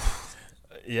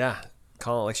 Yeah,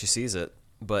 call it like she sees it.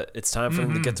 But it's time for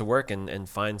them to get to work and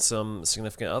find some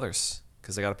significant others,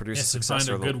 because they got to produce a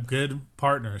successor. Find good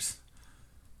partners.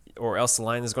 Or else the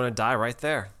line is going to die right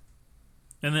there.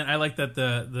 And then I like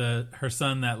that her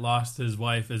son that lost his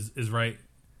wife is right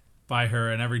by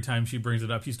her, and every time she brings it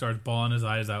up, he starts bawling his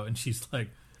eyes out, and she's like,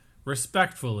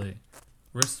 respectfully.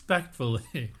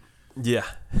 Yeah.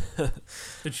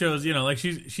 It shows, like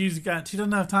she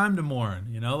doesn't have time to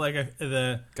mourn, like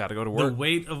gotta go to work. The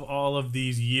weight of all of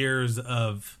these years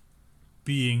of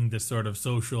being the sort of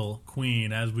social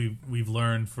queen, as we've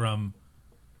learned from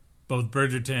both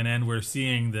Bridgerton, and we're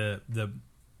seeing the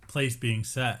place being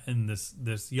set in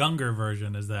this younger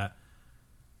version, is that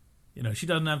she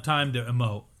doesn't have time to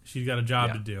emote. She's got a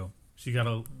job to do. She got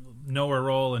to know her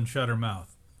role and shut her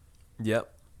mouth.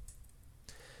 Yep.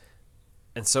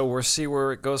 And so we'll see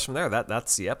where it goes from there.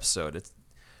 That's the episode. It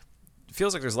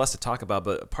feels like there's less to talk about,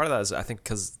 but part of that is, I think,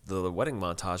 because the wedding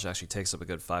montage actually takes up a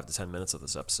good 5 to 10 minutes of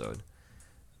this episode.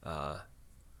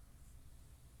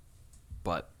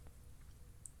 But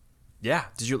yeah,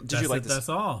 did you like this? That's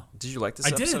all. Did you like this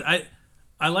episode? I did.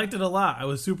 I liked it a lot. I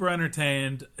was super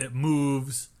entertained. It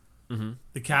moves. Mm-hmm.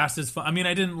 The cast is fun. I mean,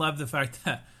 I didn't love the fact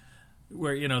that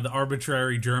where the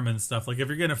arbitrary German stuff. Like, if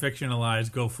you're gonna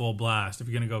fictionalize, go full blast. If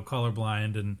you're gonna go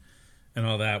colorblind and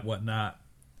all that whatnot,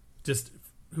 just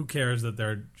who cares that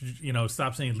they're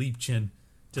stop saying Liebchen.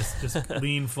 Just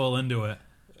lean full into it.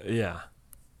 Yeah.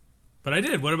 But I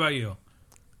did. What about you?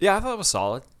 Yeah, I thought it was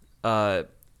solid.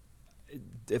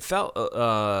 It felt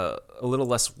a little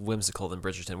less whimsical than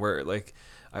Bridgerton, where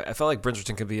I felt like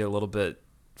Bridgerton could be a little bit,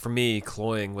 for me,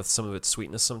 cloying with some of its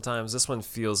sweetness sometimes. This one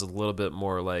feels a little bit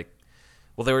more like,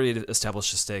 well, they already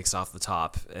established the stakes off the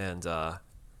top, and I'm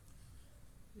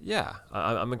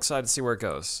excited to see where it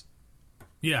goes.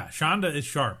 Yeah, Shonda is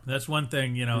sharp. That's one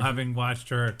thing, having watched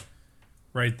her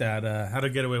write that How to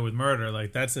Get Away with Murder,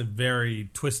 like, that's a very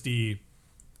twisty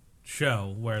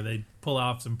show where they pull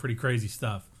off some pretty crazy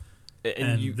stuff.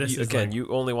 And you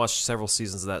only watched several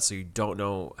seasons of that, so you don't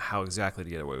know how exactly to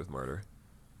get away with murder.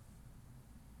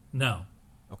 No.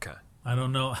 Okay. I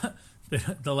don't know.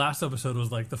 The last episode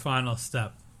was like the final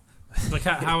step. Like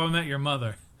How I Met Your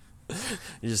Mother.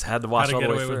 You just had to watch all the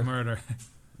way through. How to Get Away with Murder.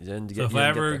 So if I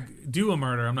ever do a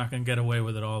murder, I'm not going to get away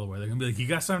with it all the way. They're going to be like, he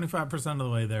got 75% of the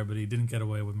way there, but he didn't get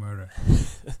away with murder.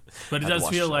 But it does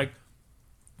feel like,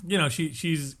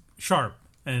 she's sharp,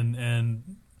 and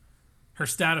her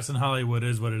status in Hollywood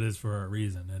is what it is for a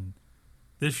reason. And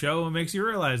this show makes you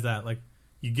realize that. Like,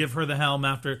 you give her the helm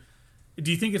after. Do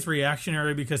you think it's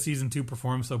reactionary because season 2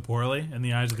 performed so poorly in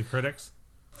the eyes of the critics?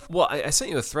 Well, I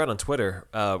sent you a thread on Twitter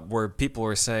where people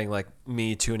were saying, like,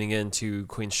 me tuning in to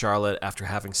Queen Charlotte after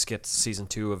having skipped season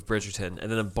 2 of Bridgerton,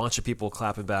 and then a bunch of people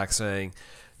clapping back saying,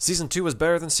 season 2 was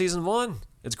better than season 1.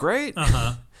 It's great.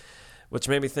 Which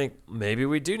made me think maybe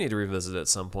we do need to revisit it at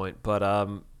some point. But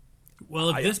well,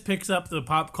 if this picks up the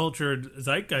pop culture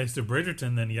zeitgeist of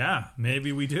Bridgerton, then yeah,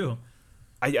 maybe we do.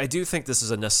 I do think this is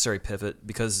a necessary pivot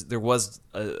because there was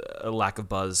a lack of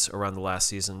buzz around the last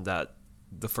season that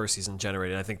the first season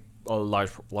generated. I think a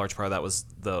large part of that was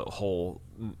the whole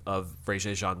of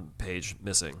Regé-Jean Page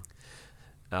missing.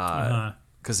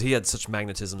 Because he had such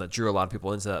magnetism that drew a lot of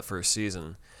people into that first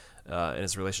season in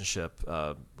his relationship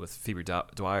with Phoebe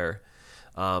Dwyer.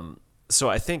 So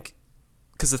I think,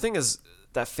 because the thing is,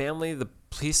 that family, the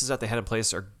pieces that they had in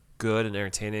place are good and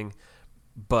entertaining,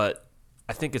 but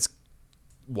I think it's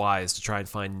wise to try and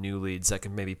find new leads that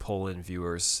can maybe pull in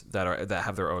viewers that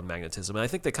have their own magnetism, and I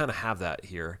think they kind of have that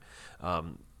here.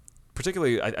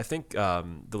 Particularly, I think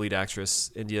the lead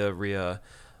actress India Rhea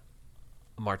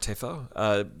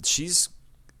Martefo, she's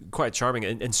quite charming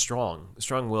and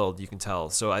strong-willed. You can tell.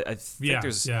 So I think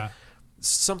there's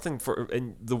something for,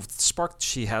 and the spark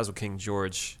she has with King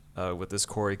George with this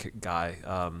Corey guy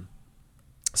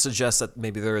suggests that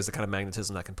maybe there is a kind of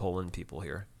magnetism that can pull in people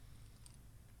here.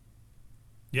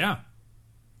 Yeah.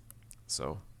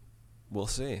 So we'll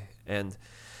see. And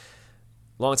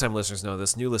longtime listeners know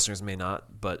this. New listeners may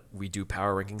not, but we do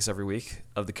power rankings every week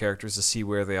of the characters to see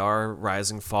where they are,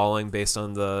 rising, falling, based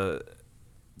on the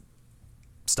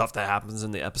stuff that happens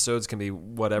in the episodes. Can be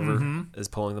whatever is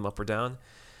pulling them up or down.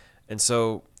 And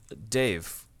so,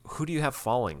 Dave, who do you have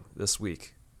falling this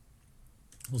week?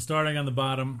 Well, starting on the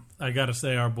bottom, I got to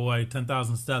say our boy,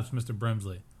 10,000 Steps, Mr.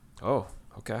 Brimsley. Oh,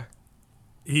 okay.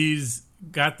 He's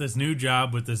got this new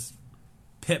job with this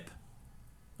pip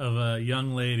of a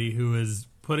young lady who is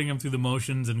putting him through the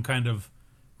motions and kind of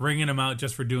wringing him out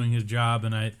just for doing his job.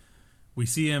 And we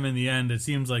see him in the end. It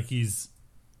seems like he's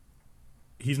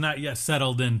not yet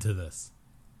settled into this.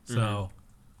 So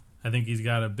I think he's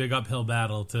got a big uphill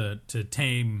battle to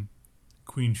tame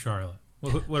Queen Charlotte.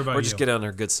 What about you? Or just get on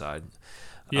her good side.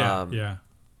 Yeah.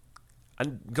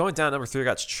 I'm going down number 3. I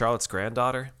got Charlotte's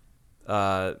granddaughter.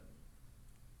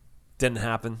 Didn't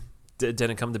happen.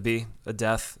 Didn't come to be a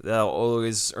death. That'll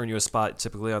always earn you a spot,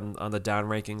 typically on the down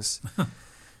rankings.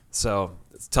 So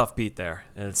it's a tough beat there,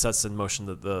 and it sets in motion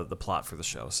the plot for the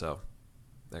show. So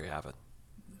there you have it.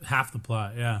 Half the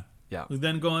plot, yeah. Yeah.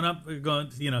 Then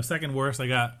going second worst, I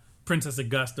got Princess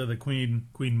Augusta, the Queen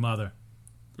Mother.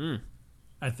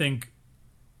 I think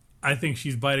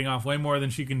she's biting off way more than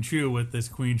she can chew with this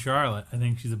Queen Charlotte. I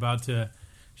think she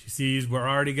sees we're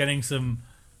already getting some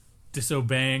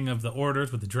disobeying of the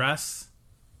orders with the dress.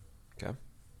 Okay.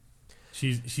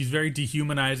 She's very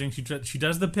dehumanizing. She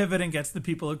does the pivot and gets the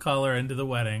people of color into the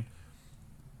wedding,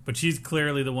 but she's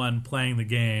clearly the one playing the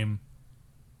game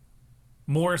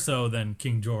more so than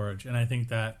King George, and I think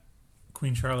that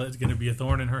Queen Charlotte is going to be a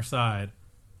thorn in her side.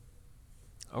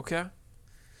 Okay.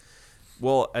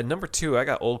 Well, at number 2, I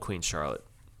got old Queen Charlotte.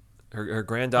 Her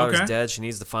granddaughter's dead. She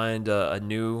needs to find a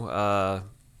new,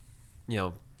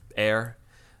 heir,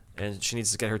 and she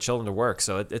needs to get her children to work.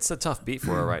 So it's a tough beat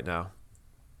for her right now.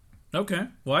 Okay.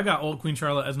 Well, I got old Queen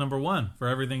Charlotte as number 1 for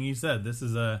everything you said. This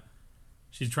is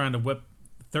she's trying to whip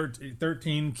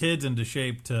 13 kids into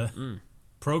shape to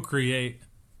procreate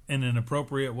in an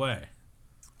appropriate way.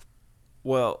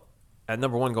 Well, at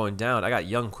number 1 going down, I got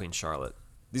young Queen Charlotte.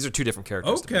 These are 2 different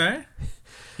characters. Okay.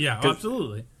 Yeah,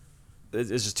 absolutely.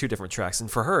 It's just 2 different tracks.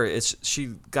 And for her,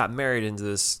 she got married into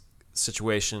this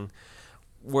situation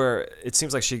where it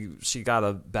seems like she got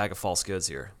a bag of false goods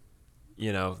here.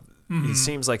 He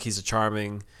seems like he's a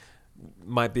charming,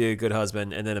 might be a good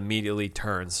husband, and then immediately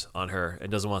turns on her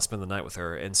and doesn't want to spend the night with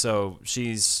her. And so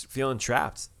she's feeling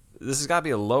trapped. This has got to be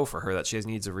a low for her that she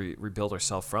needs to rebuild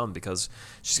herself from, because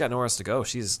she's got nowhere else to go.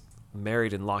 She's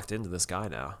married and locked into this guy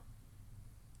now.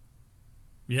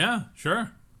 Yeah,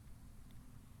 sure.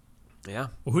 Yeah.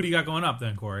 Well, who do you got going up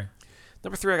then, Corey?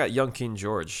 Number 3, I got young King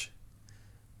George.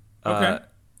 Okay.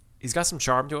 He's got some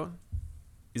charm to him.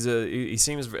 He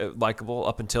seems likable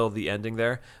up until the ending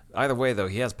there. Either way, though,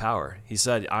 he has power. He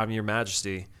said, "I'm your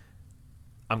Majesty.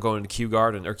 I'm going to Kew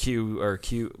Garden," or Kew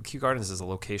Gardens is a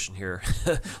location here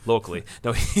locally.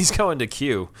 No, he's going to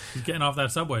Kew. He's getting off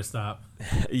that subway stop.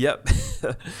 Yep.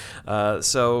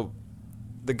 So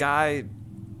the guy,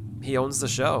 he owns the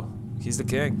show. He's the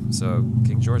king. So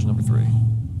King George, number 3.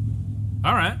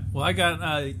 All right. Well, I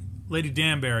got Lady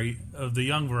Danbury of the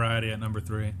young variety at number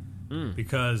 3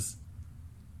 because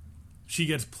she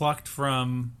gets plucked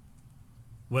from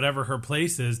whatever her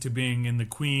place is to being in the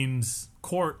Queen's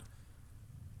court,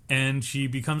 and she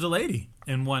becomes a lady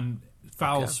in one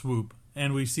foul swoop.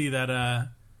 And we see that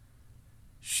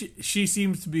she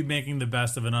seems to be making the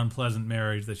best of an unpleasant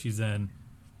marriage that she's in.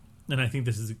 And I think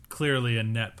this is clearly a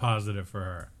net positive for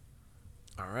her.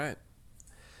 All right.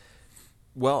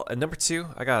 Well, at number 2,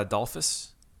 I got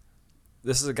Adolphus.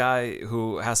 This is a guy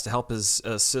who has to help his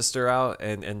sister out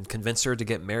and convince her to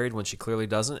get married when she clearly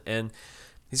doesn't. And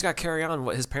he's got to carry on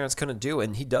what his parents couldn't do,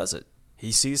 and he does it.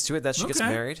 He sees to it that she gets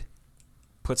married,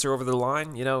 puts her over the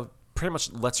line, pretty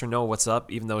much lets her know what's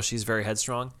up, even though she's very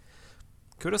headstrong.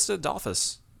 Kudos to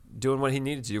Adolphus, doing what he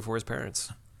needed to do for his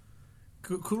parents.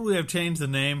 Could we have changed the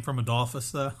name from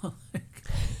Adolphus, though?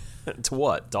 To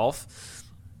what? Dolph?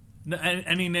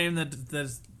 Any name that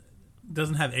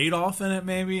doesn't have Adolf in it,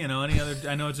 maybe? Any other...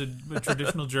 I know it's a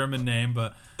traditional German name,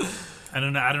 but I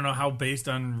don't know how based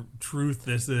on truth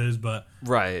this is, but...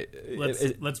 Right.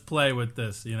 Let's play with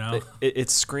this, It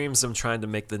screams them trying to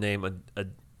make the name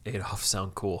Adolf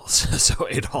sound cool. So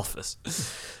Adolphus.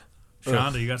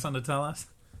 Shonda, you got something to tell us?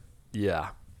 Yeah.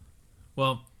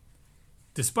 Well,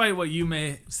 despite what you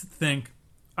may think,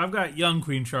 I've got young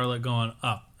Queen Charlotte going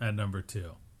up at number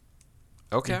 2.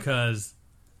 Okay. Because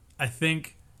I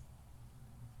think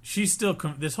she's still...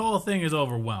 this whole thing is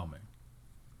overwhelming.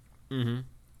 Mm-hmm.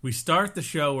 We start the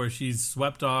show where she's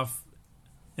swept off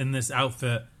in this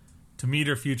outfit to meet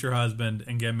her future husband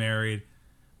and get married.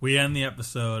 We end the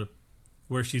episode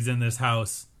where she's in this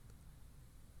house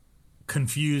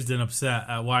confused and upset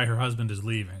at why her husband is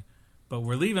leaving. But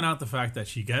we're leaving out the fact that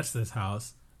she gets this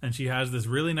house and she has this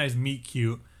really nice meet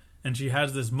cute and she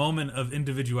has this moment of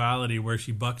individuality where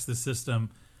she bucks the system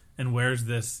and wears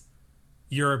this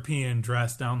European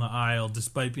dress down the aisle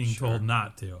despite being told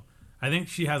not to. I think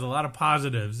she has a lot of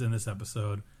positives in this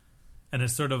episode, and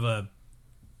it's sort of a,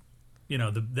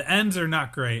 the ends are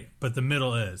not great, but the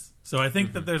middle is. So I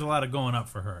think that there's a lot of going up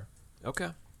for her. Okay.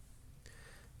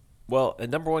 Well,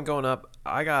 at number 1 going up,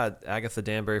 I got Agatha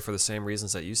Danbury for the same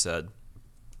reasons that you said.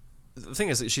 The thing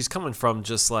is that she's coming from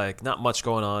just like not much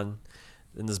going on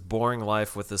in this boring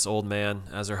life with this old man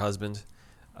as her husband,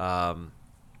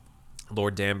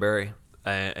 Lord Danbury,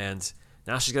 and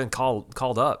now she's getting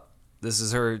called up. This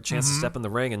is her chance to step in the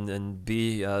ring and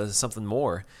be something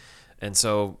more. And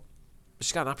so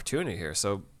she's got an opportunity here.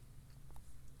 So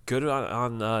good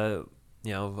on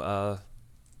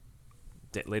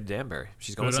Lady Danbury.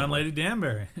 She's going good on Lady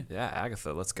Danbury. Yeah,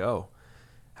 Agatha, let's go.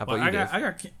 How about you,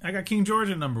 Dave? I got King George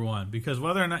at number 1 because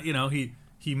whether or not,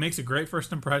 he makes a great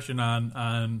first impression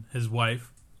on his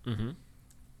wife. Mm-hmm.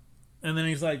 And then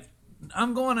he's like,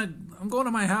 I'm going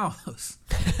to my house.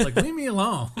 Like, leave me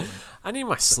alone. I need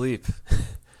my sleep.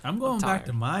 I'm going back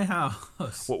to my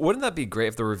house. Well, wouldn't that be great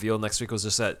if the reveal next week was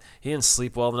just that he didn't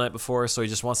sleep well the night before, so he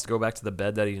just wants to go back to the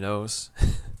bed that he knows?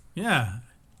 Yeah.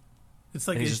 It's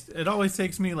like it always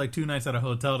takes me like 2 nights at a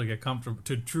hotel to get comfortable,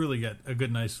 to truly get a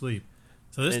good night's sleep.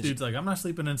 So this dude's like, I'm not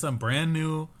sleeping in some brand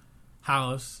new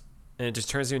house. And it just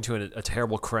turns you into a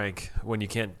terrible crank when you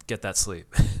can't get that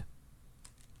sleep.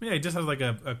 Yeah, he just has like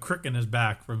a crick in his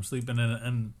back from sleeping in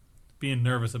and being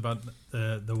nervous about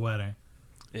the wedding.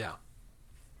 Yeah.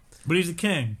 But he's a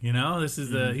king, This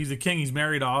is he's a king. He's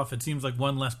married off. It seems like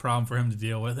one less problem for him to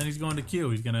deal with, and he's going to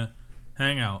Q. He's going to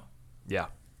hang out. Yeah.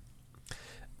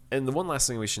 And the one last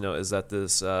thing we should know is that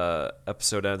this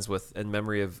episode ends with in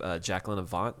memory of Jacqueline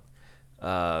Avant.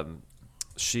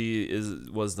 She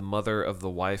was the mother of the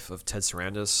wife of Ted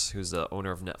Sarandos, who's the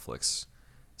owner of Netflix.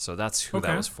 So that's who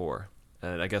that was for.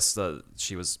 And I guess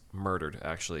she was murdered,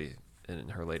 actually, in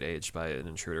her late age by an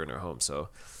intruder in her home. So,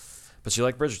 but she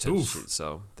liked Bridgerton,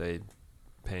 so they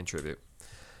paying tribute.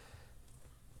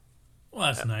 Well,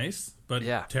 that's nice, but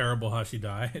terrible how she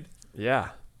died. Yeah.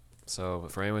 So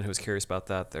for anyone who's curious about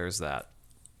that, there's that.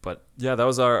 But yeah, that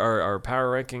was our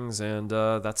power rankings, and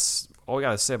that's all we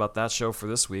got to say about that show for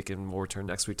this week, and we'll return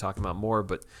next week talking about more.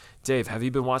 But Dave, have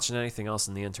you been watching anything else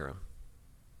in the interim?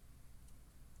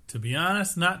 To be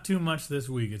honest, not too much this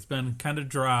week. It's been kind of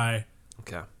dry.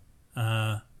 Okay.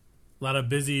 A lot of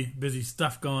busy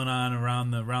stuff going on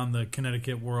around the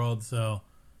Connecticut world, so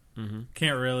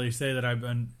can't really say that I've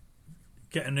been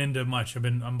getting into much.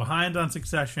 I'm behind on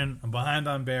Succession. I'm behind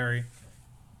on Barry.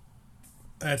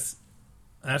 That's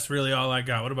really all I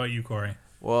got. What about you, Corey?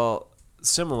 Well,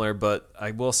 similar, but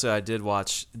I will say I did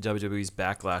watch WWE's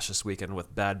Backlash this weekend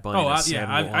with Bad Bunny.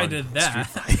 I did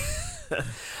that.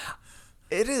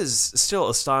 It is still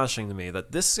astonishing to me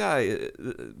that this guy,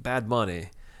 Bad Bunny,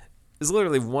 is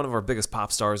literally one of our biggest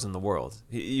pop stars in the world.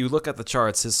 You look at the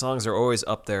charts, his songs are always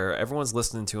up there. Everyone's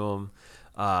listening to him.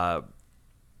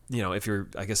 If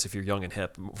you're young and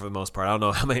hip for the most part. I don't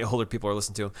know how many older people are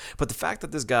listening to him. But the fact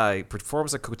that this guy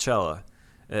performs at Coachella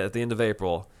at the end of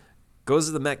April goes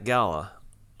to the Met Gala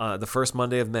the first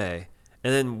Monday of May,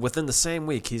 and then within the same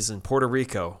week, he's in Puerto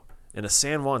Rico in a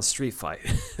San Juan street fight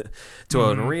to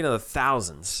an arena of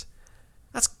thousands.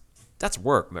 That's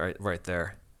work right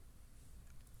there.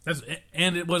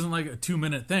 And it wasn't like a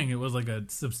 2-minute thing. It was like a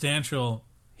substantial.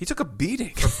 He took a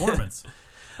beating. Performance.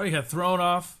 He got thrown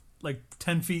off like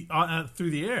 10 feet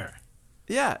through the air.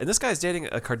 Yeah, and this guy's dating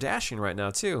a Kardashian right now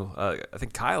too. I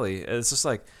think Kylie. And it's just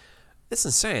like, it's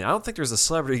insane. I don't think there's a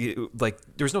celebrity like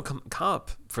there's no comp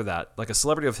for that. Like a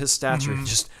celebrity of his stature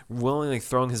just willingly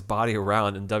throwing his body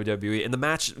around in WWE, and the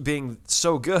match being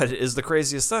so good is the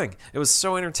craziest thing. It was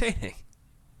so entertaining.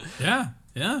 Yeah.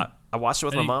 I watched it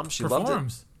with my mom. She performs.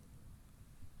 Loved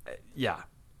it. Yeah,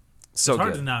 so it's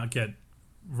hard good. to not get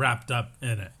wrapped up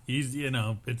in it. He's,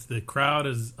 it's the crowd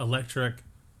is electric.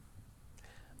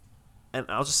 And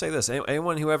I'll just say this: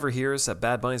 anyone who ever hears that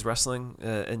Bad Bunny's wrestling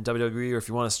in WWE, or if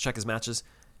you want to check his matches,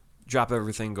 drop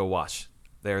everything and go watch.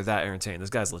 They're that entertaining. This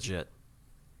guy's legit.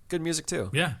 Good music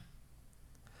too.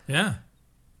 Yeah.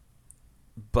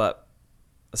 But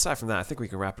aside from that, I think we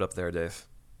can wrap it up there, Dave.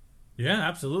 Yeah,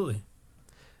 absolutely.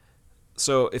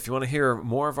 So if you want to hear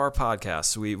more of our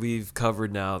podcasts, we've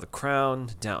covered now The Crown,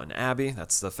 Downton Abbey.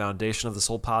 That's the foundation of this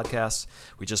whole podcast.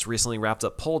 We just recently wrapped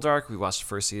up Poldark. We watched the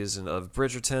first season of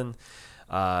Bridgerton.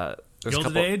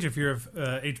 Gilded Age, if you're a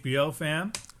HBO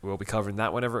fan. We'll be covering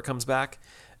that whenever it comes back.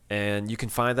 And you can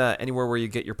find that anywhere where you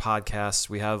get your podcasts.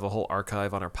 We have a whole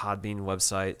archive on our Podbean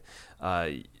website.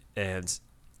 And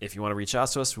if you want to reach out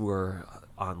to us, we're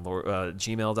on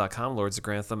gmail.com,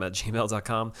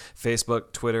 lordsofgrantham@gmail.com,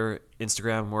 Facebook, Twitter,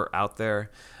 Instagram. We're out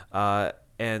there.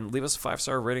 And leave us a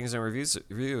 5-star ratings and review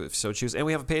if you so choose. And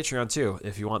we have a Patreon, too,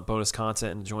 if you want bonus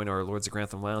content and join our Lords of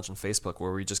Grantham Lounge on Facebook,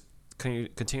 where we just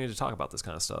continue to talk about this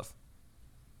kind of stuff.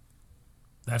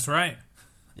 That's right.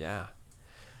 Yeah.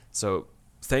 So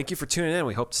thank you for tuning in.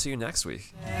 We hope to see you next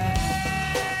week.